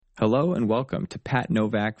Hello and welcome to Pat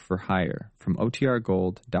Novak for Hire from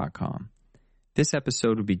OTRGold.com. This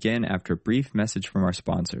episode will begin after a brief message from our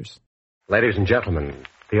sponsors. Ladies and gentlemen,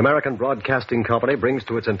 the American Broadcasting Company brings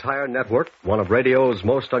to its entire network one of radio's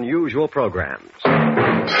most unusual programs.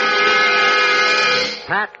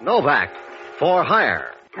 Pat Novak for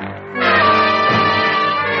Hire.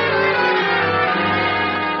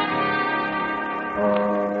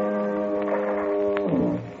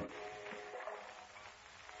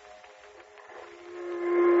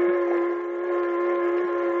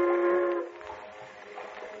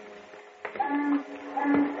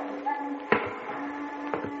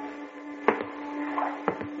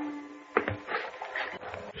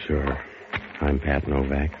 Sure. I'm Pat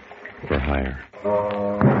Novak for Hire.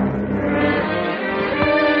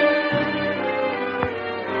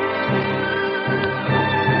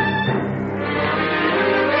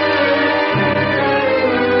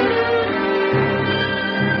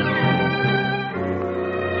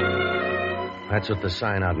 That's what the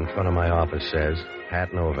sign out in front of my office says.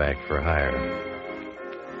 Pat Novak for Hire.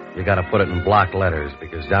 You gotta put it in block letters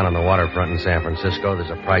because down on the waterfront in San Francisco, there's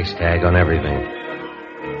a price tag on everything.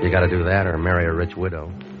 You gotta do that or marry a rich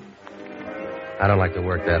widow. I don't like to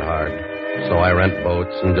work that hard, so I rent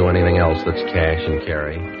boats and do anything else that's cash and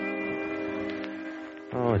carry.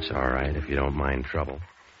 Oh, it's all right if you don't mind trouble,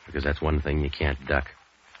 because that's one thing you can't duck.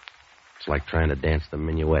 It's like trying to dance the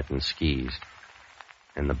minuet in skis,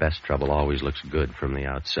 and the best trouble always looks good from the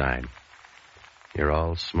outside. You're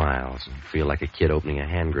all smiles and feel like a kid opening a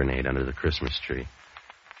hand grenade under the Christmas tree.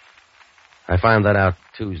 I found that out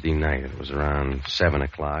Tuesday night. It was around 7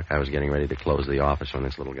 o'clock. I was getting ready to close the office when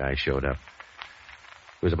this little guy showed up.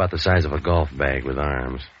 He was about the size of a golf bag with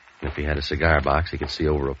arms. And if he had a cigar box, he could see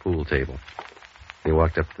over a pool table. He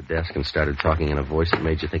walked up to the desk and started talking in a voice that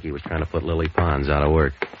made you think he was trying to put Lily Pons out of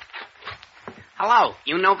work. Hello,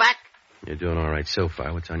 you Novak? You're doing all right so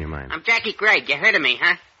far. What's on your mind? I'm Jackie Gregg. You heard of me,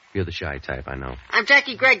 huh? You're the shy type, I know. I'm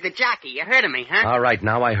Jackie Gregg, the jockey. You heard of me, huh? All right,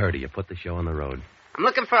 now I heard of you. Put the show on the road. I'm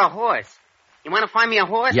looking for a horse. You want to find me a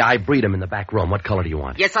horse? Yeah, I breed him in the back room. What color do you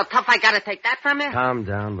want? You're so tough I gotta take that from you? Calm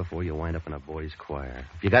down before you wind up in a boys' choir.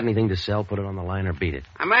 If you got anything to sell, put it on the line or beat it.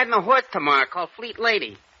 I'm riding a horse tomorrow called Fleet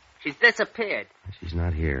Lady. She's disappeared. She's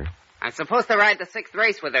not here. I'm supposed to ride the 6th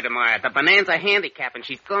race with her tomorrow at the Bonanza Handicap, and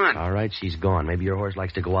she's gone. All right, she's gone. Maybe your horse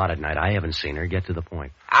likes to go out at night. I haven't seen her. Get to the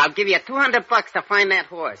point. I'll give you $200 to find that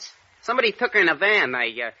horse. Somebody took her in a van.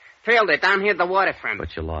 I trailed her down here at the waterfront.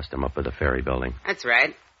 But you lost him up at the ferry building. That's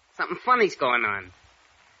right. Something funny's going on.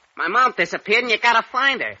 My mount disappeared, and you gotta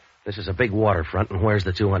find her. This is a big waterfront, and where's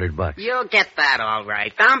the $200? You'll get that all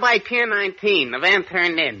right. Down by Pier 19. The van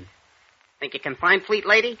turned in. Think you can find Fleet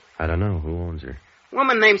Lady? I don't know. Who owns her?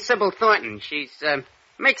 Woman named Sybil Thornton. She's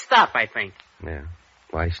mixed up, I think. Yeah.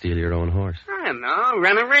 Why steal your own horse? I don't know.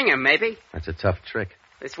 Run a ringer, maybe. That's a tough trick.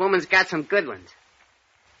 This woman's got some good ones.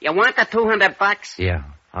 You want the $200? Yeah.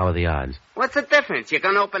 How are the odds? What's the difference? You're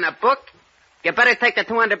gonna open a book? You better take the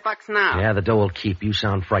 $200 now. Yeah, the dough will keep. You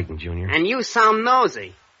sound frightened, Junior. And you sound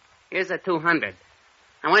nosy. Here's the $200.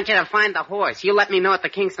 I want you to find the horse. You let me know at the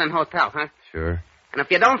Kingston Hotel, huh? Sure. And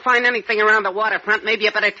if you don't find anything around the waterfront, maybe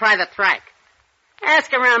you better try the track.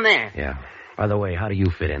 Ask around there. Yeah. By the way, how do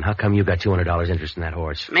you fit in? How come you got $200 interest in that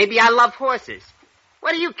horse? Maybe I love horses.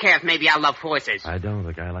 What do you care if maybe I love horses? I don't.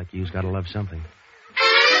 A guy like you's got to love something.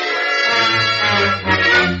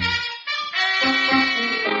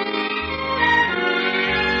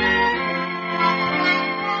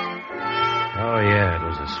 Oh, yeah, it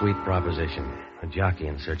was a sweet proposition. A jockey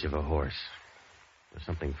in search of a horse. There's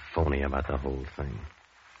something phony about the whole thing.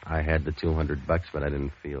 I had the $200, but I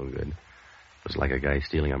didn't feel good. It was like a guy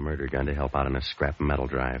stealing a murder gun to help out on a scrap metal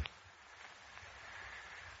drive.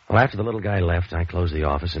 Well, after the little guy left, I closed the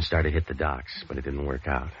office and started to hit the docks, but it didn't work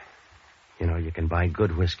out. You know, you can buy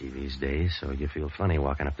good whiskey these days, so you feel funny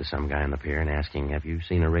walking up to some guy on the pier and asking, "Have you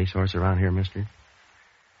seen a racehorse around here, mister?"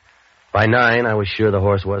 By 9, I was sure the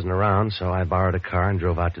horse wasn't around, so I borrowed a car and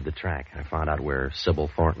drove out to the track. I found out where Sybil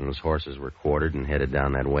Thornton's horses were quartered and headed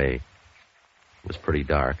down that way. It was pretty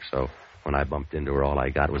dark, so when I bumped into her, all I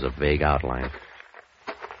got was a vague outline.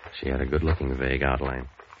 She had a good-looking vague outline.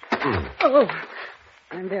 Oh,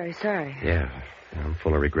 I'm very sorry. Yeah, I'm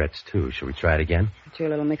full of regrets, too. Shall we try it again? But you're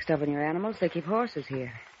a little mixed up in your animals. They keep horses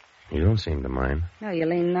here. You don't seem to mind. No, you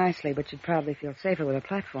lean nicely, but you'd probably feel safer with a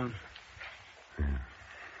platform. Yeah.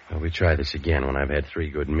 Well, we try this again when I've had 3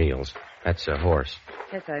 good meals. That's a horse.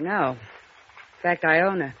 Yes, I know. In fact, I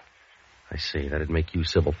own her. I see. That'd make you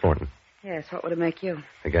Sybil Thornton. Yes, what would it make you?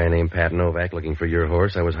 A guy named Pat Novak looking for your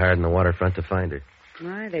horse. I was hired in the waterfront to find her.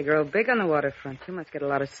 Why, they grow big on the waterfront. You must get a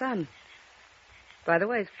lot of sun. By the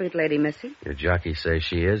way, is Fleet Lady missing? Your jockey says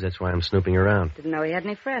she is. That's why I'm snooping around. Didn't know he had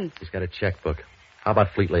any friends. He's got a checkbook. How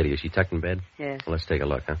about Fleet Lady? Is she tucked in bed? Yes. Well, let's take a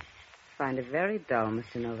look, huh? Find it very dull,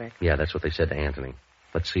 Mr. Novak. Yeah, that's what they said to Anthony.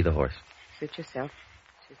 Let's see the horse. Suit yourself.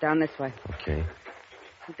 She's down this way. Okay.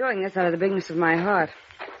 I'm doing this out of the bigness of my heart.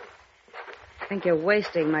 I think you're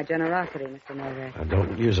wasting my generosity, Mr. Novak. I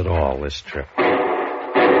don't use it all this trip.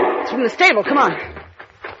 It's from the stable. Come on.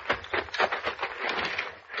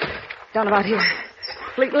 Down about here.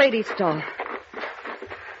 Fleet Lady's stall.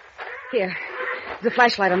 Here. There's a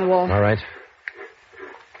flashlight on the wall. All right.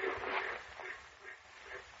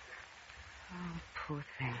 Oh, poor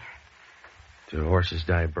thing. Do horses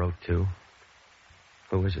die broke, too?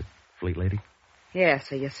 Who is it? Fleet Lady?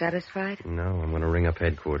 Yes, are you satisfied? No, I'm going to ring up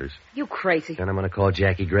headquarters. You crazy. Then I'm going to call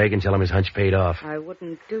Jackie Gregg and tell him his hunch paid off. I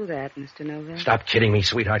wouldn't do that, Mr. Novak. Stop kidding me,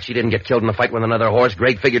 sweetheart. She didn't get killed in the fight with another horse.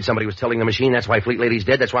 Gregg figured somebody was tilting the machine. That's why Fleet Lady's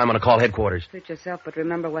dead. That's why I'm going to call headquarters. Suit yourself, but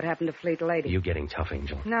remember what happened to Fleet Lady. You getting tough,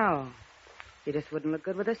 Angel. No. You just wouldn't look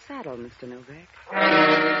good with a saddle, Mr. Novak.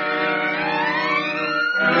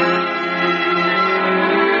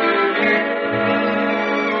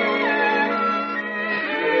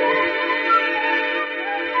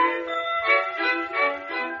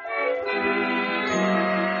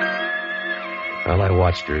 Well, I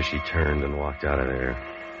watched her as she turned and walked out of there.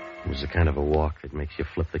 It was the kind of a walk that makes you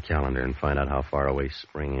flip the calendar and find out how far away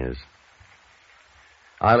spring is.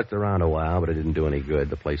 I looked around a while, but it didn't do any good.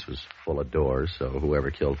 The place was full of doors, so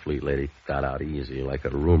whoever killed Fleet Lady got out easy, like a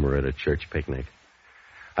rumor at a church picnic.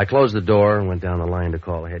 I closed the door and went down the line to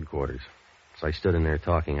call headquarters. As I stood in there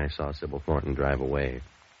talking, I saw Sybil Thornton drive away. It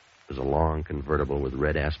was a long convertible with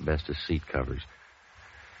red asbestos seat covers.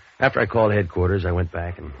 After I called headquarters, I went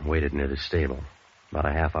back and waited near the stable. About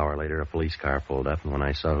a half hour later, a police car pulled up, and when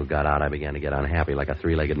I saw who got out, I began to get unhappy like a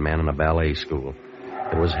three-legged man in a ballet school.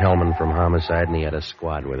 It was Hellman from Homicide, and he had a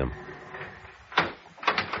squad with him. All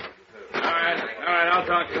right, I'll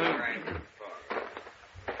talk to him.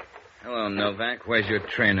 Hello, Novak. Where's your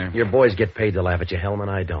trainer? Your boys get paid to laugh at you, Hellman.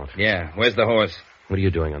 I don't. Yeah, where's the horse? What are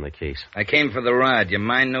you doing on the case? I came for the ride. You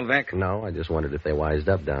mind, Novak? No, I just wondered if they wised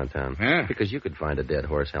up downtown. Huh? Because you could find a dead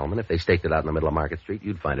horse, Hellman. If they staked it out in the middle of Market Street,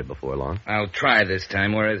 you'd find it before long. I'll try this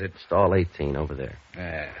time. Where is it? Stall 18 over there.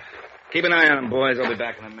 Keep an eye on him, boys. I'll be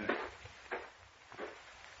back in a minute.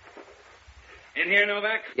 In here,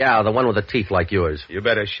 Novak? Yeah, the one with the teeth like yours. You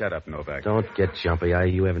better shut up, Novak. Don't get jumpy.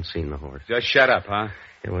 You haven't seen the horse. Just shut up, huh?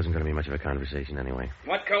 It wasn't going to be much of a conversation anyway.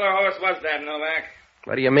 What color horse was that, Novak?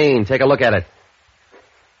 What do you mean? Take a look at it.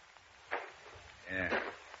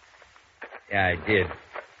 Yeah, I did.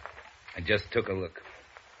 I just took a look.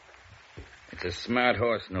 It's a smart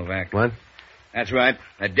horse, Novak. What? That's right.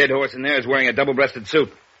 That dead horse in there is wearing a double-breasted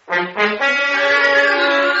suit.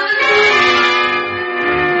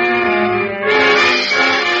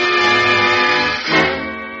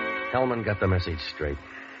 Hellman got the message straight.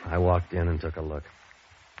 I walked in and took a look.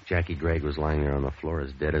 Jackie Gregg was lying there on the floor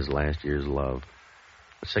as dead as last year's love.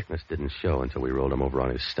 The sickness didn't show until we rolled him over on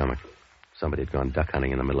his stomach. Somebody had gone duck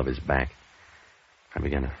hunting in the middle of his back. I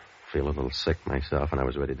began to feel a little sick myself, and I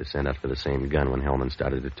was ready to send out for the same gun when Hellman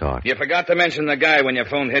started to talk. You forgot to mention the guy when you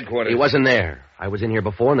phoned headquarters. He wasn't there. I was in here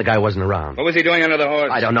before, and the guy wasn't around. What was he doing under the horse?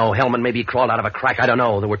 I don't know. Hellman, maybe he crawled out of a crack. I don't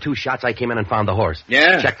know. There were 2 shots. I came in and found the horse.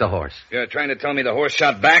 Yeah? Check the horse. You're trying to tell me the horse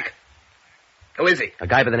shot back? Who is he? A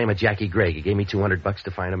guy by the name of Jackie Gregg. He gave me $200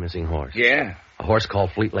 to find a missing horse. Yeah? A horse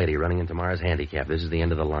called Fleet Lady running into Mars Handicap. This is the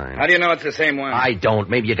end of the line. How do you know it's the same one? I don't.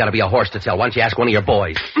 Maybe you got to be a horse to tell. Why don't you ask one of your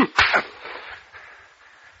boys?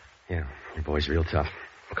 Yeah, your boy's real tough.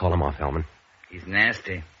 Call him off, Hellman. He's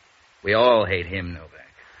nasty. We all hate him, Novak.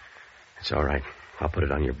 It's all right. I'll put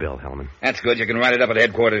it on your bill, Hellman. That's good. You can write it up at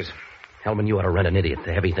headquarters. Hellman, you ought to rent an idiot.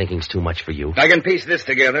 The heavy thinking's too much for you. I can piece this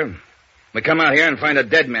together. We come out here and find a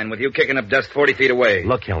dead man with you kicking up dust 40 feet away.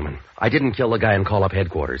 Look, Hellman, I didn't kill the guy and call up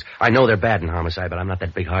headquarters. I know they're bad in homicide, but I'm not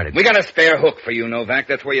that big-hearted. We got a spare hook for you, Novak.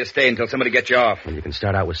 That's where you stay until somebody gets you off. Well, you can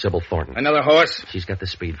start out with Sybil Thornton. Another horse? She's got the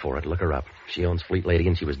speed for it. Look her up. She owns Fleet Lady,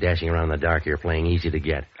 and she was dashing around in the dark here playing easy to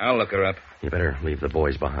get. I'll look her up. You better leave the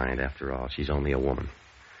boys behind, after all. She's only a woman.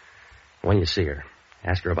 When you see her,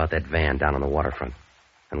 ask her about that van down on the waterfront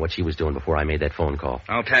and what she was doing before I made that phone call.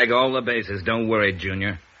 I'll tag all the bases. Don't worry,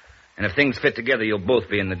 Junior. And if things fit together, you'll both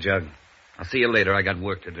be in the jug. I'll see you later. I got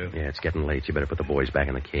work to do. Yeah, it's getting late. You better put the boys back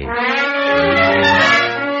in the cage.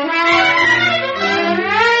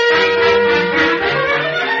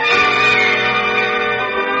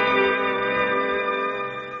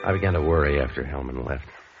 I began to worry after Hellman left.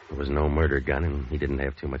 There was no murder gun, and he didn't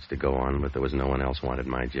have too much to go on, but there was no one else wanted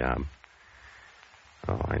my job.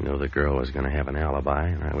 Oh, I knew the girl was going to have an alibi,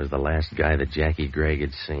 and I was the last guy that Jackie Gregg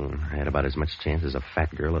had seen. I had about as much chance as a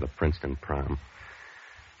fat girl at a Princeton prom.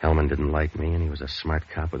 Hellman didn't like me, and he was a smart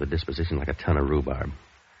cop with a disposition like a ton of rhubarb.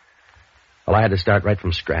 Well, I had to start right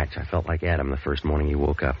from scratch. I felt like Adam the first morning he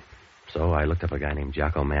woke up. So I looked up a guy named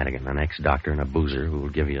Jocko Madigan, an ex-doctor and a boozer who will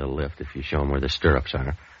give you a lift if you show him where the stirrups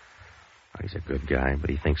are. He's a good guy, but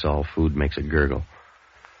he thinks all food makes a gurgle.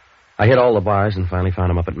 I hit all the bars and finally found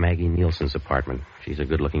him up at Maggie Nielsen's apartment. She's a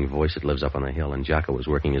good-looking voice that lives up on the hill, and Jocko was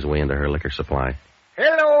working his way into her liquor supply.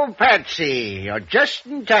 Hello, Patsy. You're just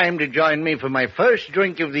in time to join me for my first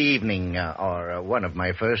drink of the evening, or one of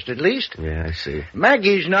my first, at least. Yeah, I see.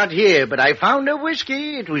 Maggie's not here, but I found her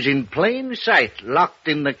whiskey. It was in plain sight, locked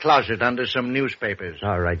in the closet under some newspapers.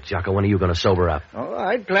 All right, Jocko, when are you going to sober up? Oh,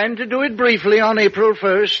 I'd planned to do it briefly on April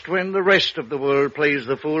 1st, when the rest of the world plays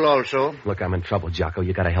the fool also. Look, I'm in trouble, Jocko.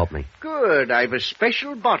 You got to help me. Good. I've a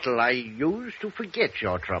special bottle I use to forget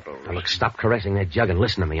your troubles. Now, look, stop caressing that jug and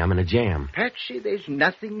listen to me. I'm in a jam. Patsy, there's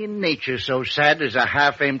nothing in nature so sad as a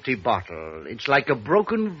half-empty bottle. It's like a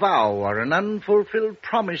broken vow or an unfulfilled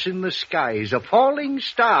promise in the skies. A falling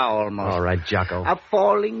star, almost. All right, Jocko. A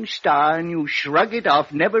falling star, and you shrug it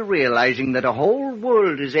off, never realizing that a whole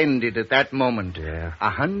world is ended at that moment. Yeah.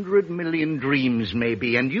 100 million dreams,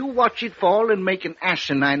 maybe, and you watch it fall and make an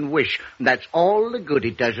asinine wish. That's all the good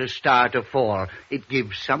it does a star to fall. It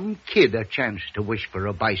gives some kid a chance to wish for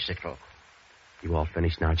a bicycle. You all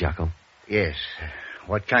finished now, Jocko? Yes.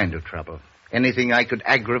 What kind of trouble? Anything I could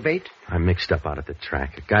aggravate? I'm mixed up out at the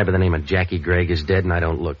track. A guy by the name of Jackie Gregg is dead, and I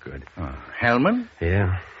don't look good. Oh, Hellman?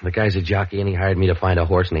 Yeah. The guy's a jockey, and he hired me to find a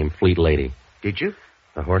horse named Fleet Lady. Did you?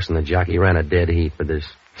 The horse and the jockey ran a dead heat, but there's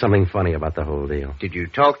something funny about the whole deal. Did you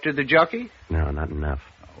talk to the jockey? No, not enough.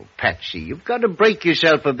 Oh, Patsy, you've got to break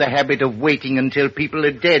yourself of the habit of waiting until people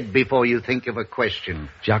are dead before you think of a question.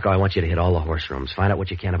 Jocko, I want you to hit all the horse rooms. Find out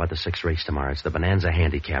what you can about the 6th race tomorrow. It's the Bonanza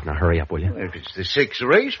Handicap. Now, hurry up, will you? Well, if it's the 6th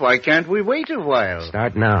race, why can't we wait a while?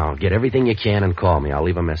 Start now. Get everything you can and call me. I'll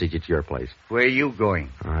leave a message at your place. Where are you going?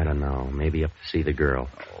 I don't know. Maybe up to see the girl.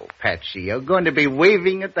 Oh, Patsy, you're going to be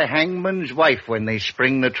waving at the hangman's wife when they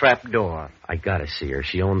spring the trap door. I gotta see her.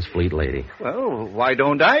 She owns Fleet Lady. Well, why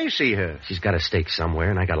don't I see her? She's got a stake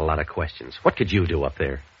somewhere, and I got a lot of questions. What could you do up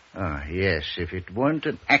there? Ah, yes. If it weren't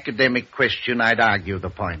an academic question, I'd argue the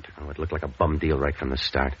point. Oh, it looked like a bum deal right from the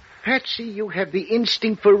start. Patsy, you have the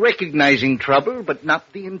instinct for recognizing trouble, but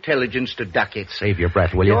not the intelligence to duck it. Save your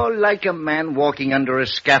breath, will you? You're like a man walking under a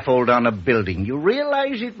scaffold on a building. You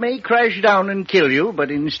realize it may crash down and kill you,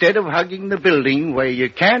 but instead of hugging the building where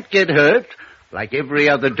you can't get hurt, like every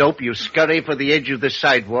other dope, you scurry for the edge of the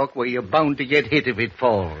sidewalk where you're bound to get hit if it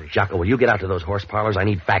falls. Jocko, will you get out to those horse parlors? I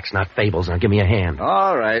need facts, not fables. Now, give me a hand.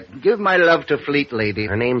 All right. Give my love to Fleet Lady.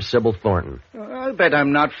 Her name's Sybil Thornton. I'll bet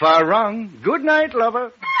I'm not far wrong. Good night,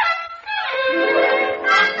 lover.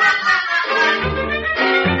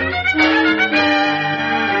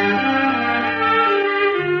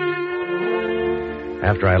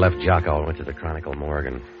 After I left Jocko, I went to the Chronicle morgue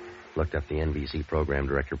and looked up the NBC program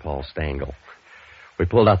director, Paul Stengel. We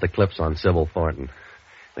pulled out the clips on Sybil Thornton.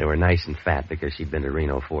 They were nice and fat because she'd been to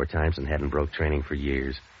Reno 4 times and hadn't broke training for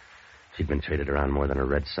years. She'd been traded around more than a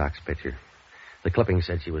Red Sox pitcher. The clipping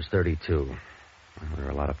said she was 32. Well, there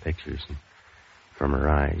were a lot of pictures. And from her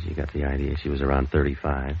eyes, you got the idea she was around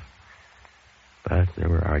 35. But there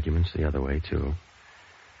were arguments the other way, too.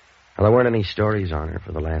 Well, there weren't any stories on her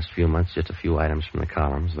for the last few months, just a few items from the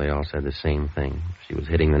columns. They all said the same thing. She was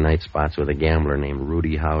hitting the night spots with a gambler named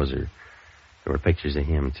Rudy Hauser. There were pictures of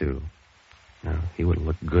him, too. Now, he would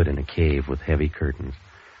look good in a cave with heavy curtains.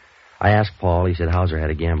 I asked Paul. He said Hauser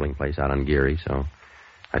had a gambling place out on Geary, so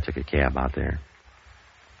I took a cab out there.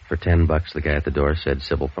 For $10, the guy at the door said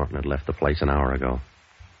Sybil Thornton had left the place an hour ago.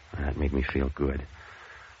 That made me feel good.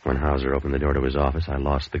 When Hauser opened the door to his office, I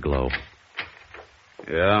lost the glow.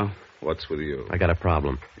 Yeah? What's with you? I got a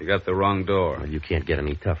problem. You got the wrong door. Well, you can't get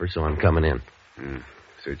any tougher, so I'm coming in.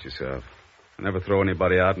 Suit yourself. I never throw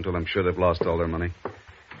anybody out until I'm sure they've lost all their money.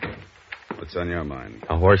 What's on your mind?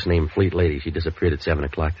 A horse named Fleet Lady. She disappeared at 7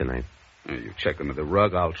 o'clock tonight. You check under the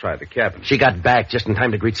rug, I'll try the cabin. She got back just in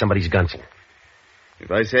time to greet somebody's gunsel. If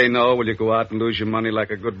I say no, will you go out and lose your money like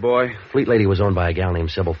a good boy? Fleet Lady was owned by a gal named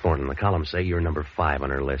Sybil Thornton. The columns say you're number 5 on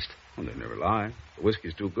her list. Well, they never lie. The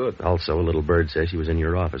whiskey's too good. Also, a little bird says she was in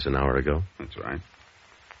your office an hour ago. That's right.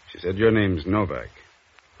 She said your name's Novak.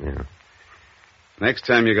 Yeah. Next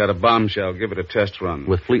time you got a bombshell, give it a test run.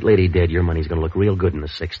 With Fleet Lady dead, your money's going to look real good in the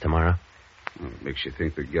 6th tomorrow. Well, it makes you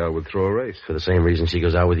think the gal would throw a race. For the same reason she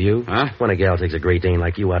goes out with you? Huh? When a gal takes a Great Dane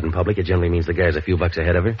like you out in public, it generally means the guy's a few bucks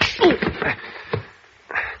ahead of her.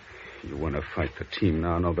 You want to fight the team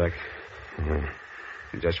now, Novak?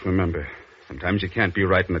 And just remember, sometimes you can't be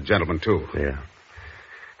right and a gentleman, too. Yeah.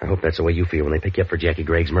 I hope that's the way you feel when they pick you up for Jackie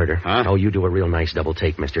Gregg's murder. Huh? Oh, you do a real nice double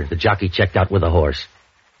take, mister. The jockey checked out with a horse.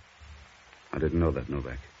 I didn't know that,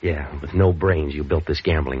 Novak. Yeah, with no brains, you built this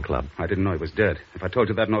gambling club. I didn't know he was dead. If I told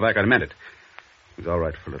you that, Novak, I meant it. He's all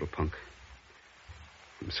right for a little punk.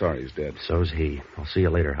 I'm sorry he's dead. So's he. I'll see you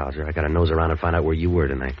later, Hauser. I gotta nose around and find out where you were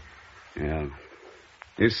tonight. Yeah.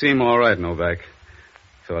 You seem all right, Novak.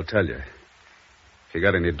 So I'll tell you. If you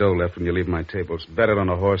got any dough left when you leave my table, it's bet it on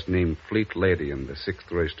a horse named Fleet Lady in the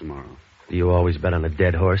 6th race tomorrow. Do you always bet on a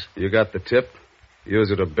dead horse? You got the tip.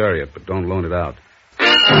 Use it or bury it, but don't loan it out.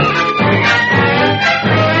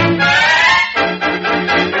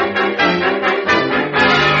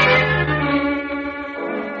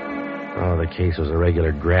 Oh, the case was a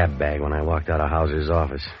regular grab bag when I walked out of Hauser's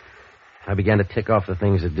office. I began to tick off the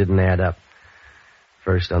things that didn't add up.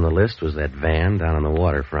 First on the list was that van down on the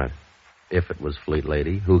waterfront. If it was Fleet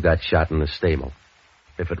Lady, who got shot in the stable?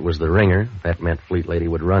 If it was the ringer, that meant Fleet Lady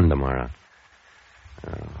would run tomorrow.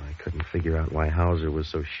 Oh, I couldn't figure out why Hauser was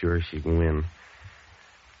so sure she'd win.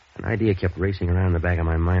 An idea kept racing around in the back of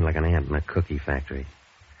my mind like an ant in a cookie factory.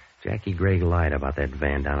 Jackie Gregg lied about that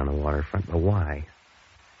van down on the waterfront, but why?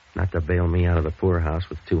 Not to bail me out of the poorhouse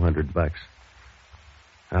with $200.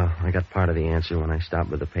 Oh, I got part of the answer when I stopped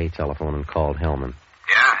with the pay telephone and called Hellman.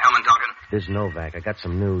 Yeah, Hellman talking. This is Novak. I got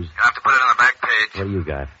some news. You'll have to put it on the back page. What do you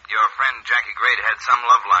got? Your friend Jackie Gray had some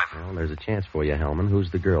love life. Well, there's a chance for you, Hellman.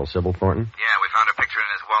 Who's the girl, Sybil Thornton? Yeah, we found her picture in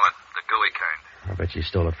his wallet, the gooey kind. I bet you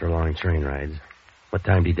stole it for long train rides. What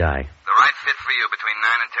time did he die? The right fit for you between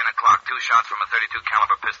 9 and 10 o'clock. 2 shots from a .32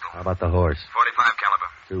 caliber pistol. How about the horse? 45 caliber.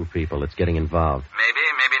 2 people. It's getting involved. Maybe,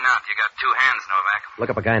 maybe not. You got 2 hands, Novak. Look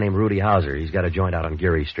up a guy named Rudy Hauser. He's got a joint out on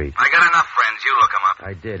Geary Street. I got enough friends. You look him up.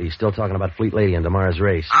 I did. He's still talking about Fleet Lady and tomorrow's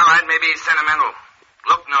race. All right, maybe he's sentimental.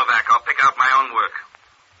 Look, Novak, I'll pick out my own work.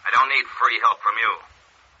 I don't need free help from you.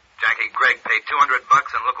 Jackie Gregg paid $200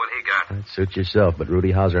 and look what he got. That suits yourself, but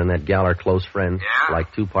Rudy Hauser and that gal are close friends. Yeah?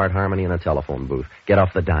 Like 2-part harmony in a telephone booth. Get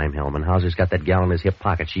off the dime, Hellman. Hauser's got that gal in his hip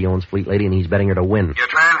pocket. She owns Fleet Lady, and he's betting her to win. You're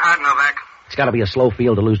trying hard, Novak. It's got to be a slow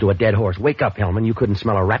field to lose to a dead horse. Wake up, Hellman. You couldn't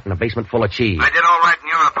smell a rat in a basement full of cheese. I did all right in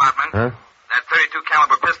your apartment. Huh? That .32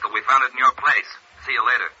 caliber pistol, we found it in your place. See you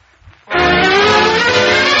later.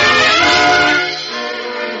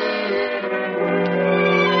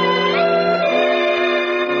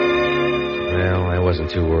 Well, I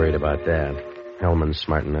wasn't too worried about that. Hellman's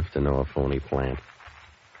smart enough to know a phony plant.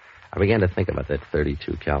 I began to think about that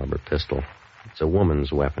 .32 caliber pistol. It's a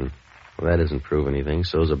woman's weapon. Well, that doesn't prove anything.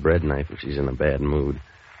 So's a bread knife if she's in a bad mood.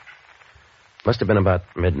 Must have been about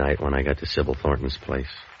midnight when I got to Sybil Thornton's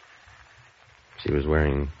place. She was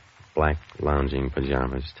wearing black lounging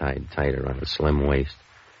pajamas tied tight around a slim waist.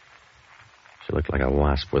 She looked like a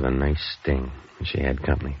wasp with a nice sting, and she had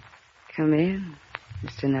company. Come in,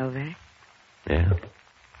 Mr. Novak. Yeah?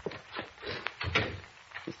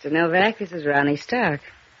 Mr. Novak, this is Ronnie Stark.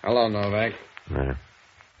 Hello, Novak. Yeah.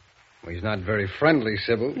 Well, he's not very friendly,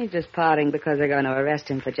 Sybil. He's just parting because they're going to arrest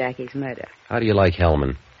him for Jackie's murder. How do you like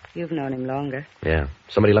Hellman? You've known him longer. Yeah.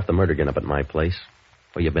 Somebody left the murder gun up at my place.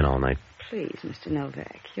 Where you been all night? Please, Mr.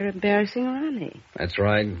 Novak, you're embarrassing Ronnie. That's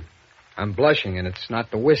right. I'm blushing, and it's not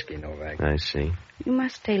the whiskey, Novak. I see. You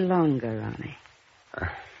must stay longer, Ronnie.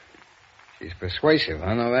 She's persuasive,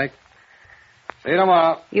 huh, Novak? See you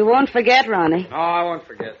tomorrow. You won't forget, Ronnie. No, I won't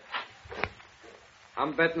forget.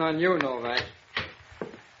 I'm betting on you, Novak.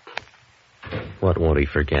 What won't he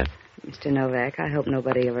forget? Mr. Novak, I hope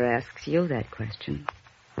nobody ever asks you that question.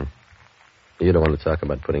 You don't want to talk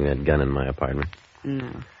about putting that gun in my apartment? No.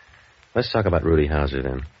 Let's talk about Rudy Hauser,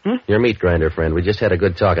 then. Your meat grinder friend. We just had a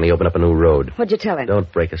good talk, and he opened up a new road. What'd you tell him?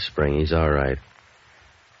 Don't break a spring. He's all right.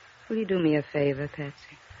 Will you do me a favor,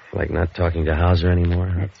 Patsy? Like not talking to Hauser anymore?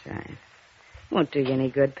 Huh? That's right. Won't do you any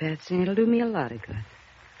good, Patsy. It'll do me a lot of good.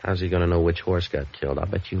 How's he going to know which horse got killed? I'll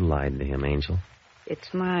bet you lied to him, Angel.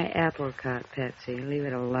 It's my apple cart, Patsy. Leave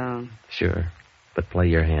it alone. Sure. But play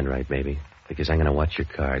your hand right, baby. Because I'm going to watch your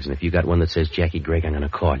cards. And if you got one that says Jackie Gregg, I'm going to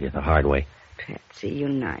call you the hard way. Patsy, you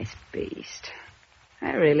nice beast.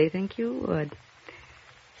 I really think you would.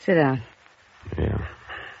 Sit down. Yeah.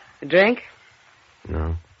 A drink?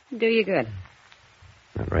 No, Do you good.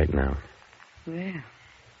 not right now. Well,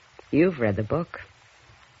 you've read the book.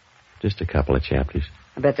 Just a couple of chapters.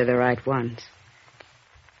 I bet they're the right ones.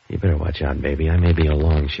 You better watch out, baby. I may be a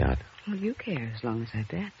long shot. Well, you care as long as I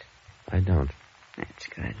bet. I don't. That's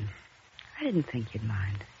good. I didn't think you'd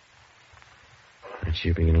mind. Aren't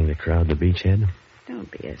you beginning to crowd the beachhead?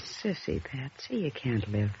 Don't be a sissy, Patsy. You can't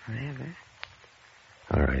live forever.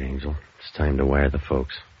 All right, Angel. It's time to wire the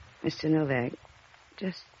folks. Mr. Novak,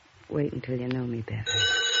 just Wait until you know me better.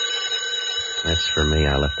 That's for me.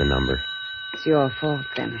 I left the number. It's your fault,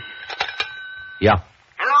 then. Yeah.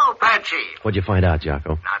 Hello, Patsy. What'd you find out,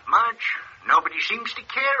 Jocko? Not much. Nobody seems to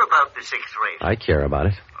care about the sixth race. I care about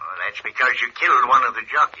it. Oh, that's because you killed one of the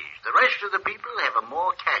jockeys. The rest of the people have a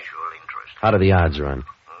more casual interest. How do the odds run?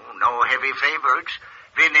 Oh, no heavy favorites.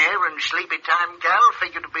 Vinair and Sleepy Time Gal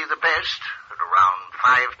figure to be the best at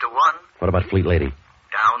around 5 to 1. What about Fleet Lady?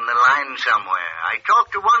 Down the line somewhere. I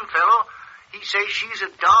talked to one fellow. He says she's a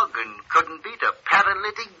dog and couldn't beat a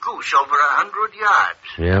paralytic goose over 100 yards.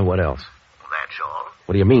 Yeah, what else? Well, that's all.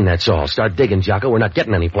 What do you mean, that's all? Start digging, Jocko. We're not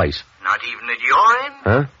getting any place. Not even at your end?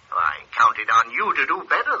 Huh? Well, I counted on you to do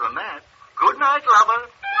better than that. Good night, lover.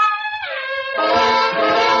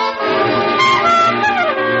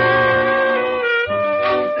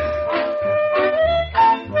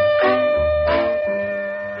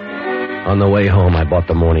 On the way home, I bought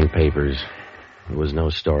the morning papers. There was no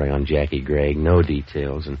story on Jackie Gregg, no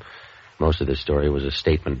details, and most of the story was a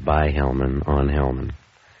statement by Hellman on Hellman.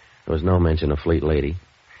 There was no mention of Fleet Lady,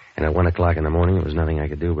 and at 1 o'clock in the morning, there was nothing I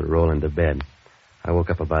could do but roll into bed. I woke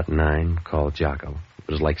up about 9, called Jocko.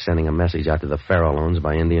 It was like sending a message out to the Farallones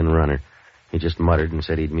by Indian Runner. He just muttered and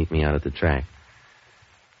said he'd meet me out at the track.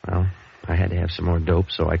 Well, I had to have some more dope,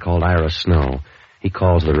 so I called Ira Snow. He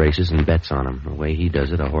calls the races and bets on them. The way he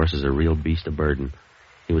does it, a horse is a real beast of burden.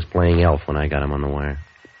 He was playing elf when I got him on the wire.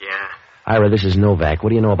 Yeah, Ira, this is Novak. What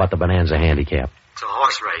do you know about the Bonanza handicap? it's a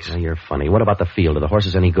horse race. Oh, you're funny. What about the field? Are the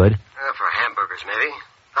horses any good? For hamburgers, maybe.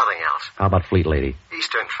 Nothing else. How about Fleet Lady?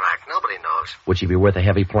 Eastern track. Nobody knows. Would she be worth a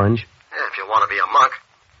heavy plunge? Yeah, if you want to be a monk.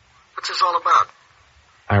 What's this all about?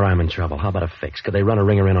 Ira, I'm in trouble. How about a fix? Could they run a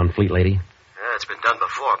ringer in on Fleet Lady? Yeah, it's been done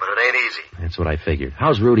before, but it ain't easy. That's what I figured.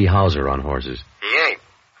 How's Rudy Hauser on horses? He ain't.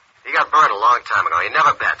 He got burned a long time ago. He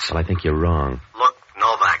never bets. Well, I think you're wrong. Look,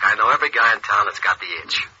 Novak, I know every guy in town that's got the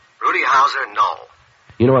itch. Rudy Hauser, no.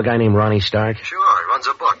 You know a guy named Ronnie Stark? Sure, he runs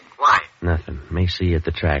a book. Why? Nothing. May see you at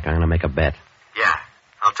the track. I'm going to make a bet. Yeah,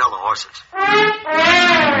 I'll tell the horses.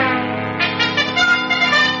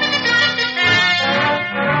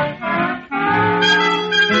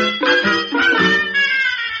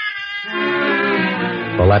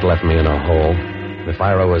 Well, that left me in a hole. If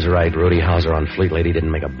Ira was right, Rudy Hauser on Fleet Lady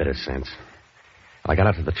didn't make a bit of sense. I got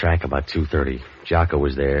out to the track about 2:30. Jocko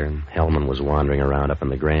was there, and Hellman was wandering around up in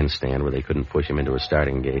the grandstand where they couldn't push him into a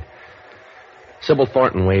starting gate. Sybil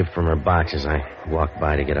Thornton waved from her box as I walked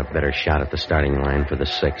by to get a better shot at the starting line for the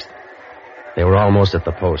 6th. They were almost at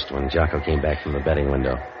the post when Jocko came back from the betting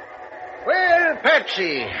window. Well,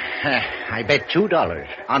 Patsy, I bet $2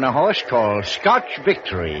 on a horse called Scotch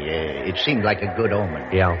Victory. It seemed like a good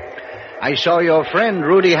omen. Yeah. I saw your friend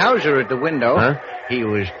Rudy Hauser at the window. Huh? He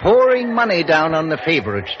was pouring money down on the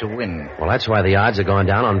favorites to win. Well, that's why the odds have gone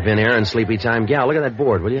down on Vinair and Sleepy Time Gal. Look at that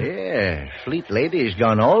board, will you? Yeah, Fleet Lady's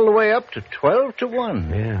gone all the way up to 12 to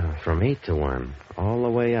 1. Yeah, from 8 to 1. All the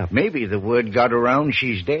way up. Maybe the word got around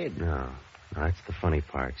she's dead. No, that's the funny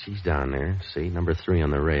part. She's down there. See, number 3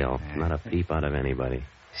 on the rail. Not a peep out of anybody.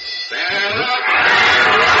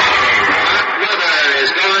 Weather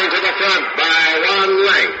is going to the front by 1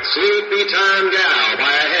 length. Sleepy Time Gal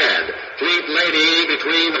by a head. Fleet Lady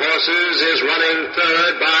between horses is running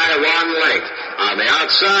third by 1 length. On the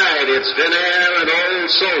outside, it's Vinair and Old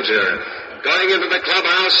Soldier. Going into the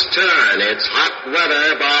clubhouse turn, it's Hot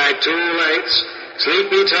Weather by 2 lengths.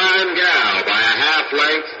 Sleepy Time Gal by a half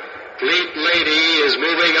length. Fleet Lady is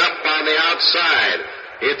moving up on the outside.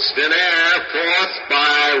 It's Vinair fourth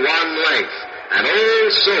by 1 length. And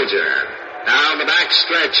Old Soldier. Down the back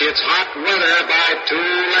stretch, it's Hot Weather by 2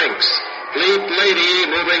 lengths. Fleet Lady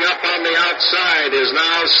moving up on the outside is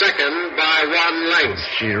now second by 1 length.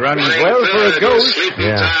 She's running well for a ghost.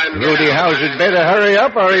 Yeah. Rudy Hauser'd better hurry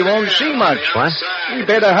up or he won't see much. What? He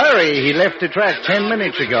better hurry. He left the track 10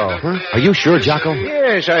 minutes ago. Huh? Are you sure, Jocko?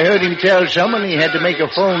 Yes, I heard him tell someone he had to make a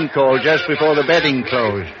phone call just before the betting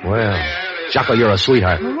closed. Well, Jocko, you're a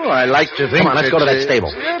sweetheart. Oh, I like to think Come on, let's go to that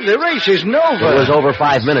stable. The race isn't over. It was over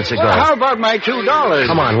 5 minutes ago. Well, how about my $2?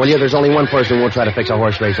 Come on, will you? There's only one person who won't try to fix a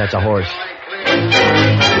horse race. That's a horse.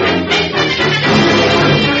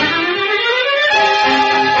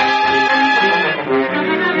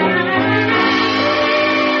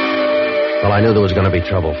 Well, I knew there was going to be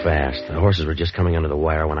trouble fast. The horses were just coming under the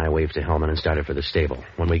wire when I waved to Hellman and started for the stable.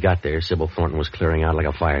 When we got there, Sybil Thornton was clearing out like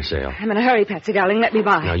a fire sale. I'm in a hurry, Patsy, darling. Let me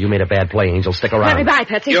by. Now, you made a bad play, Angel. Stick around. Let me by,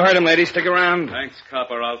 Patsy. You heard him, lady. Stick around. Thanks,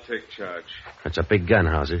 copper. I'll take charge. That's a big gun,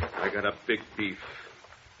 Hauser. I got a big beef.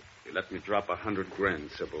 You let me drop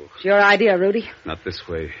 $100,000, Sybil. It's your idea, Rudy. Not this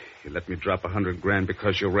way. You let me drop $100,000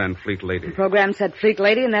 because you ran Fleet Lady. The program said Fleet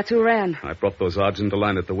Lady, and that's who ran. I brought those odds into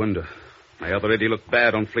line at the window. My other Eddie looked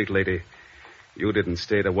bad on Fleet Lady. You didn't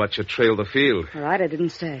stay to watch her trail the field. All right, I didn't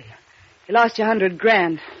stay. You lost your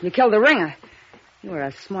 $100,000. You killed the ringer. You were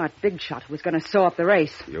a smart big shot who was going to sew up the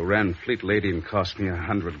race. You ran Fleet Lady and cost me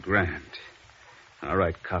 $100,000. All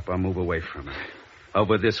right, cop, I'll move away from her.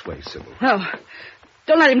 Over this way, Sybil. No.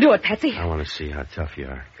 Don't let him do it, Patsy. I want to see how tough you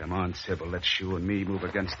are. Come on, Sybil. Let's you and me move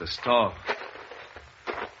against the stall.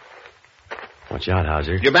 Watch out,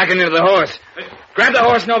 Hauser. You're backing into the horse. Grab the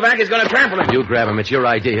horse, Novak. He's going to trample him. You grab him. It's your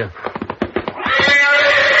idea.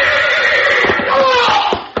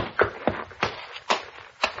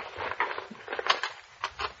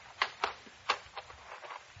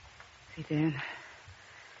 See, Dan?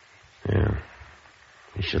 Yeah.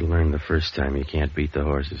 You should have learned the first time you can't beat the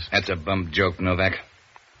horses. That's a bum joke, Novak.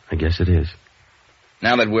 I guess it is.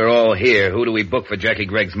 Now that we're all here, who do we book for Jackie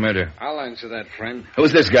Gregg's murder? I'll answer that, friend.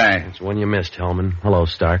 Who's this guy? It's one you missed, Hellman. Hello,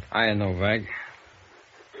 Stark. Hiya, Novak.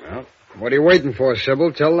 Well, what are you waiting for,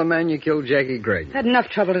 Sybil? Tell the man you killed Jackie Gregg. Had enough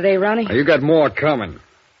trouble today, Ronnie. Now, you got more coming.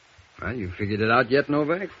 Well, you figured it out yet,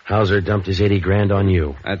 Novak? Hauser dumped his $80,000 on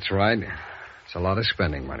you. That's right. It's a lot of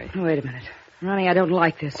spending money. Wait a minute. Ronnie, I don't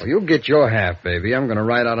like this. Well, you'll get your half, baby. I'm going to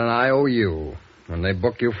write out an IOU. When they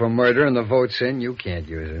book you for murder and the vote's in, you can't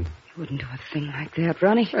use it. You wouldn't do a thing like that,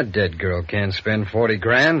 Ronnie. A dead girl can't spend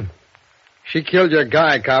 $40,000. She killed your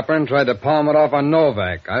guy, Copper, and tried to palm it off on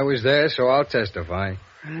Novak. I was there, so I'll testify.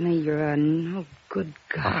 Ronnie, you're a no good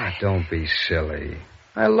guy. Don't be silly.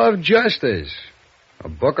 I love justice. A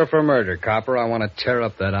booker for murder, Copper. I want to tear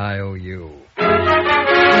up that IOU.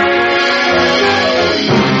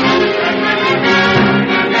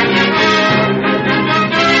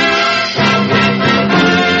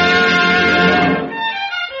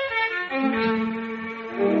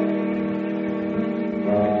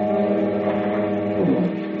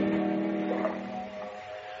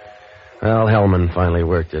 Well, Hellman finally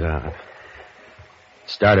worked it out. It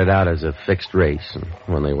started out as a fixed race, and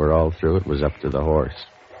when they were all through, it was up to the horse.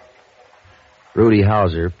 Rudy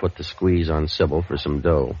Hauser put the squeeze on Sybil for some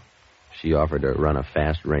dough. She offered to run a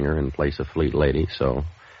fast ringer in place of Fleet Lady, so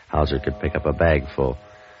Hauser could pick up a bag full.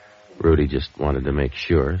 Rudy just wanted to make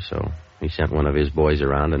sure, so he sent one of his boys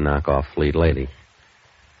around to knock off Fleet Lady.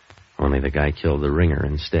 Only the guy killed the ringer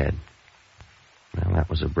instead. Well, that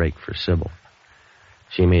was a break for Sybil.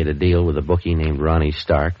 She made a deal with a bookie named Ronnie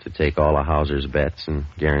Stark to take all of Hauser's bets and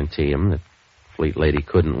guarantee him that Fleet Lady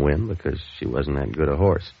couldn't win because she wasn't that good a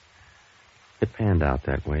horse. It panned out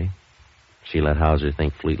that way. She let Hauser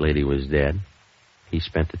think Fleet Lady was dead. He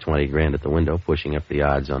spent the $20,000 at the window pushing up the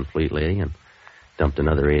odds on Fleet Lady and dumped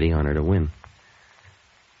another $80 on her to win.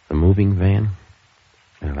 The moving van?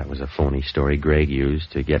 Well, that was a phony story Gregg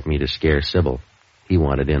used to get me to scare Sybil. He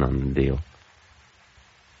wanted in on the deal.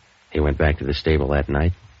 He went back to the stable that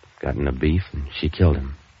night, got in a beef, and she killed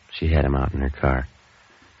him. She had him out in her car.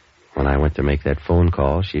 When I went to make that phone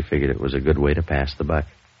call, she figured it was a good way to pass the buck.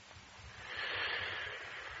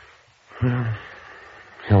 Well,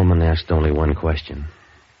 Hellman asked only one question.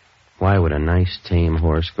 Why would a nice, tame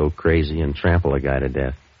horse go crazy and trample a guy to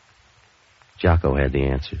death? Jocko had the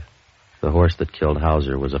answer. The horse that killed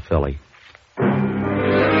Hauser was a filly.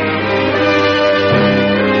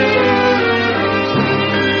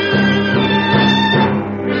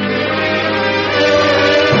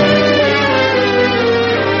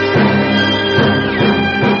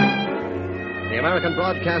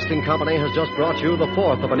 Broadcasting Company has just brought you the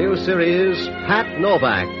fourth of a new series, Pat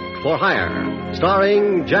Novak for Hire,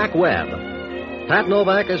 starring Jack Webb. Pat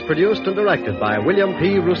Novak is produced and directed by William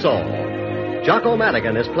P. Rousseau. Jocko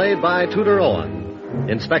Madigan is played by Tudor Owen.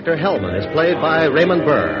 Inspector Hellman is played by Raymond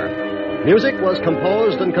Burr. Music was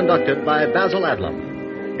composed and conducted by Basil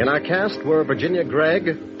Adlam. In our cast were Virginia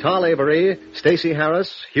Gregg, Tal Avery, Stacey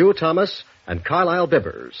Harris, Hugh Thomas, and Carlisle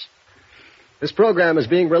Bibbers. This program is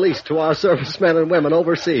being released to our servicemen and women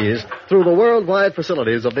overseas through the worldwide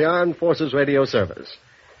facilities of the Armed Forces Radio Service.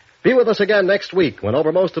 Be with us again next week when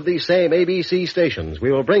over most of these same ABC stations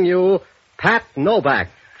we will bring you Pat Novak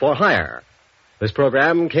for Hire. This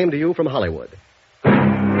program came to you from Hollywood.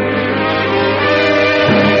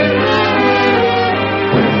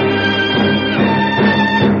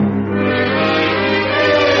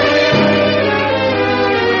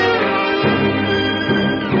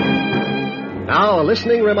 Now, a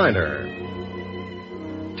listening reminder.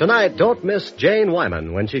 Tonight, don't miss Jane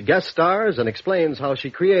Wyman when she guest stars and explains how she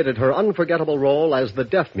created her unforgettable role as the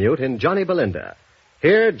deaf mute in Johnny Belinda.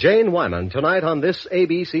 Hear Jane Wyman tonight on this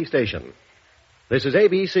ABC station. This is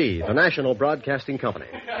ABC, the National Broadcasting Company.